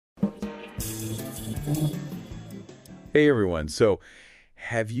Hey everyone. So,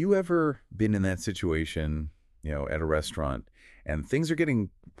 have you ever been in that situation, at a restaurant and things are getting,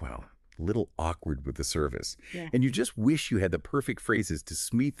 well, a little awkward with the service, Yeah. and you just wish you had the perfect phrases to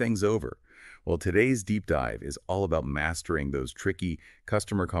smooth things over? Well, today's deep dive is all about mastering those tricky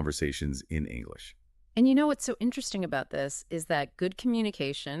customer conversations in English. And you know what's so interesting about this is that good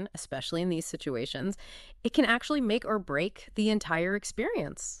communication, especially in these situations, it can actually make or break the entire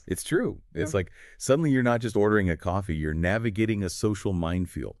experience. It's true. Yeah. It's like suddenly you're not just ordering a coffee, you're navigating a social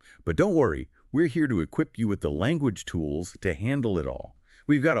minefield. But don't worry, we're here to equip you with the language tools to handle it all.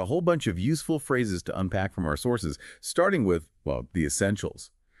 We've got a whole bunch of useful phrases to unpack from our sources, starting with, well, the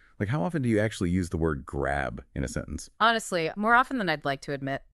essentials. Like, how often do you actually use the word grab in a sentence? Honestly, more often than I'd like to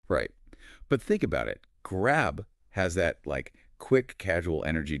admit. Right. But think about it. Grab has that, like, quick, casual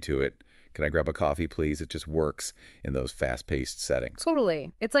energy to it. Can I grab a coffee, please? It just works in those fast-paced settings.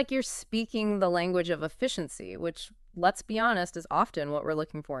 Totally. It's like you're speaking the language of efficiency, which, let's be honest, is often what we're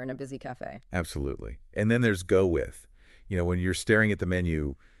looking for in a busy cafe. Absolutely. And then there's go with. When you're staring at the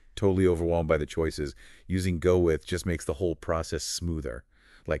menu, totally overwhelmed by the choices, using go with just makes the whole process smoother.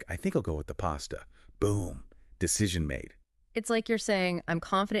 Like, I think I'll go with the pasta. Boom. Decision made. It's like you're saying, I'm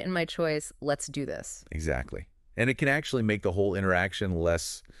confident in my choice, let's do this. Exactly. And it can actually make the whole interaction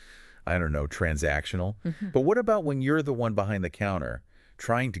less, I don't know, transactional. Mhm. But what about when you're the one behind the counter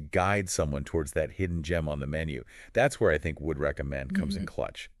trying to guide someone towards that hidden gem on the menu? That's where I think would recommend comes in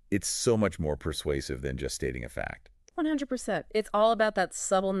clutch. It's so much more persuasive than just stating a fact. 100%. It's all about that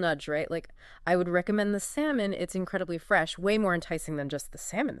subtle nudge, right? Like, I would recommend the salmon. It's incredibly fresh, way more enticing than just the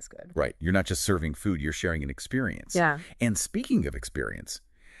salmon is good. Right. You're not just serving food, you're sharing an experience. Yeah. And speaking of experience,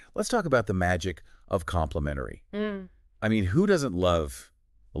 let's talk about the magic of complimentary. Mm. I mean, who doesn't love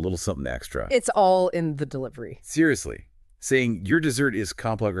a little something extra? It's all in the delivery. Seriously. Saying your dessert is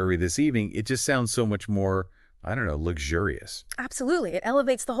complimentary this evening, it just sounds so much more, I don't know, luxurious. Absolutely. It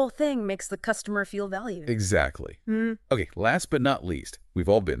elevates the whole thing, makes the customer feel valued. Exactly. Mm. Okay, last but not least, we've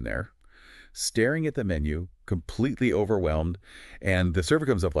all been there, staring at the menu, completely overwhelmed, and the server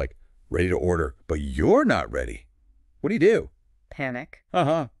comes up like, ready to order, but you're not ready. What do you do? Panic.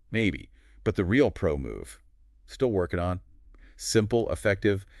 Uh-huh, maybe. But the real pro move, still working on, simple,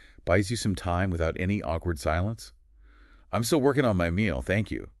 effective, buys you some time without any awkward silence. I'm still working on my meal, thank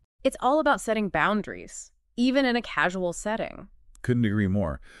you. It's all about setting boundaries, even in a casual setting. Couldn't agree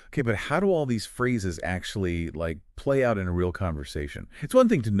more. Okay, but how do all these phrases actually, like, play out in a real conversation? It's one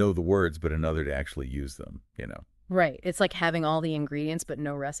thing to know the words, but another to actually use them. Right. It's like having all the ingredients but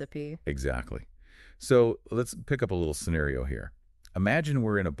no recipe. Exactly. So let's pick up a little scenario here. Imagine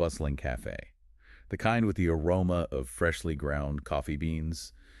we're in a bustling cafe, the kind with the aroma of freshly ground coffee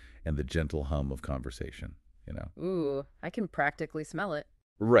beans and the gentle hum of conversation. Ooh, I can practically smell it.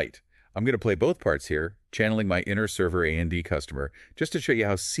 Right. I'm going to play both parts here, channeling my inner server A&D customer, just to show you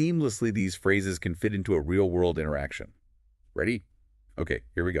how seamlessly these phrases can fit into a real-world interaction. Ready? Okay,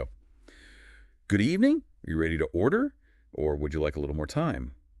 here we go. Good evening. Are you ready to order? Or would you like a little more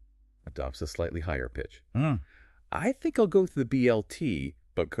time? Adopts a slightly higher pitch. I think I'll go with the BLT,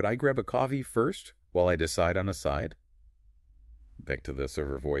 but could I grab a coffee first while I decide on a side? Back to the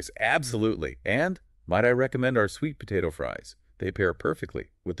server voice. Absolutely. And might I recommend our sweet potato fries? They pair perfectly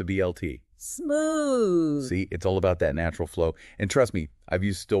with the BLT. Smooth. See, it's all about that natural flow. And trust me, I've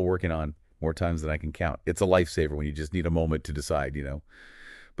used still working on more times than I can count. It's a lifesaver when you just need a moment to decide.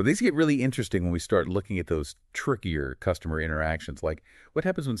 But these get really interesting when we start looking at those trickier customer interactions. Like, what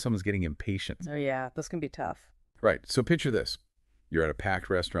happens when someone's getting impatient? Oh, yeah. This can be tough. Right. So picture this. You're at a packed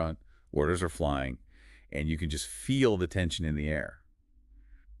restaurant, orders are flying, and you can just feel the tension in the air.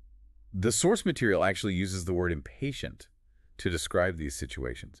 The source material actually uses the word impatient to describe these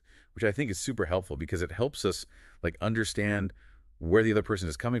situations, which I think is super helpful because it helps us understand where the other person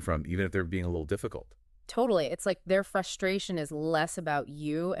is coming from, even if they're being a little difficult. Totally. It's like their frustration is less about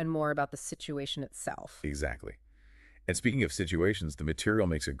you and more about the situation itself. Exactly. And speaking of situations, the material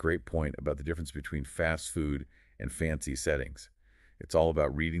makes a great point about the difference between fast food and fancy settings. It's all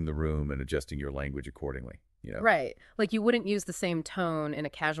about reading the room and adjusting your language accordingly. Right. Like you wouldn't use the same tone in a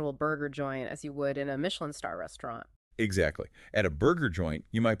casual burger joint as you would in a Michelin star restaurant. Exactly. At a burger joint,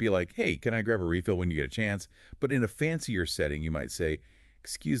 you might be like, hey, can I grab a refill when you get a chance? But in a fancier setting, you might say,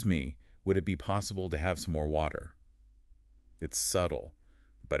 excuse me, would it be possible to have some more water? It's subtle,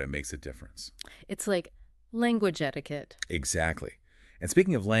 but it makes a difference. It's like language etiquette. Exactly. And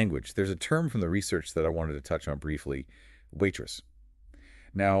speaking of language, there's a term from the research that I wanted to touch on briefly, waitress.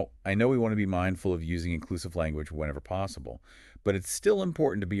 Now, I know we want to be mindful of using inclusive language whenever possible, but it's still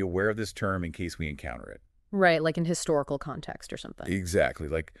important to be aware of this term in case we encounter it. Right, like in historical context or something. Exactly.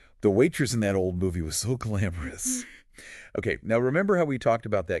 Like the waitress in that old movie was so glamorous. Okay, now remember how we talked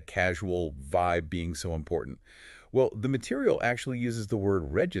about that casual vibe being so important? Well, the material actually uses the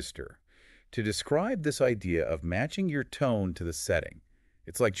word register to describe this idea of matching your tone to the setting.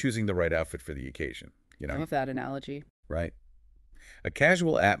 It's like choosing the right outfit for the occasion, you I know, love that analogy. right? A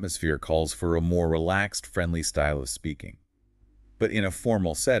casual atmosphere calls for a more relaxed, friendly style of speaking. But in a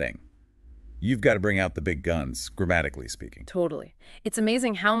formal setting, you've got to bring out the big guns, grammatically speaking. Totally. It's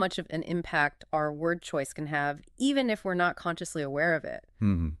amazing how much of an impact our word choice can have, even if we're not consciously aware of it.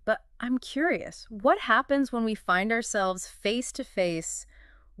 Hmm. But I'm curious, what happens when we find ourselves face to face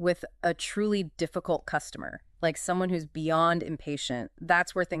with a truly difficult customer, like someone who's beyond impatient?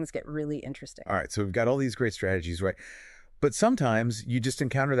 That's where things get really interesting. All right, so we've got all these great strategies, right? But sometimes you just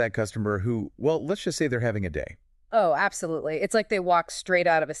encounter that customer who, well, let's just say they're having a day. Oh, absolutely. It's like they walk straight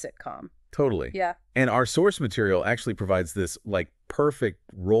out of a sitcom. Totally. Yeah. And our source material actually provides this like perfect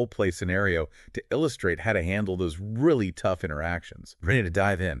role play scenario to illustrate how to handle those really tough interactions. Ready to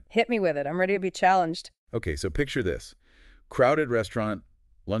dive in? Hit me with it. I'm ready to be challenged. Okay, so picture this. Crowded restaurant,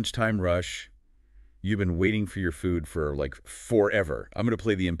 lunchtime rush. You've been waiting for your food for like forever. I'm going to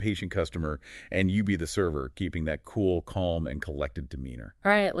play the impatient customer and you be the server, keeping that cool, calm, and collected demeanor.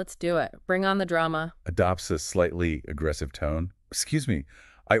 All right, let's do it. Bring on the drama. Adopts a slightly aggressive tone. Excuse me,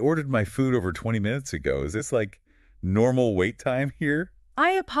 I ordered my food over 20 minutes ago. Is this like normal wait time here?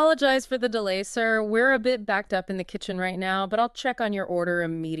 I apologize for the delay, sir. We're a bit backed up in the kitchen right now, but I'll check on your order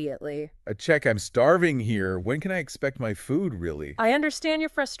immediately. A check, I'm starving here. When can I expect my food, really? I understand your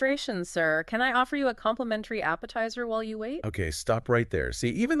frustration, sir. Can I offer you a complimentary appetizer while you wait? Okay, stop right there. See,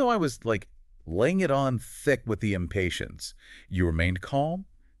 even though I was like laying it on thick with the impatience, you remained calm,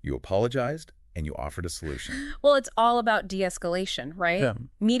 you apologized, and you offered a solution. Well, it's all about de-escalation, right? Yeah.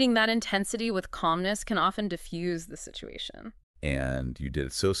 Meeting that intensity with calmness can often diffuse the situation. And you did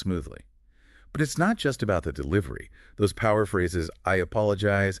it so smoothly. But it's not just about the delivery. Those power phrases, I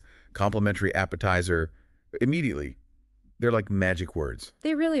apologize, complimentary appetizer, immediately, they're like magic words.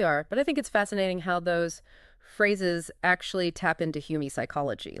 They really are, but I think it's fascinating how those phrases actually tap into human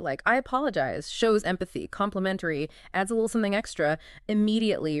psychology. Like, I apologize, shows empathy, complimentary, adds a little something extra,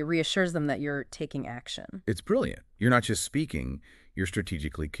 immediately reassures them that you're taking action. It's brilliant. You're not just speaking, you're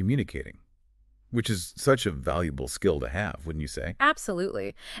strategically communicating, which is such a valuable skill to have, wouldn't you say?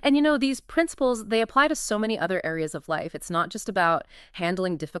 Absolutely. And you know, these principles, they apply to so many other areas of life. It's not just about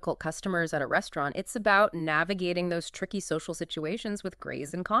handling difficult customers at a restaurant. It's about navigating those tricky social situations with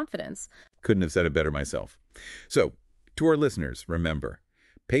grace and confidence. Couldn't have said it better myself. So, to our listeners, remember,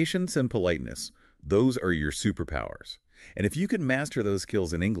 patience and politeness, those are your superpowers. And if you can master those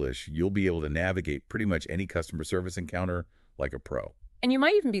skills in English, you'll be able to navigate pretty much any customer service encounter like a pro. And you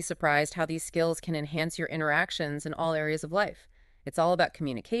might even be surprised how these skills can enhance your interactions in all areas of life. It's all about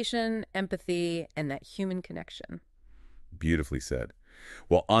communication, empathy, and that human connection. Beautifully said.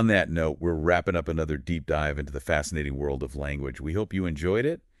 Well, on that note, we're wrapping up another deep dive into the fascinating world of language. We hope you enjoyed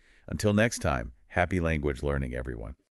it. Until next time, happy language learning, everyone.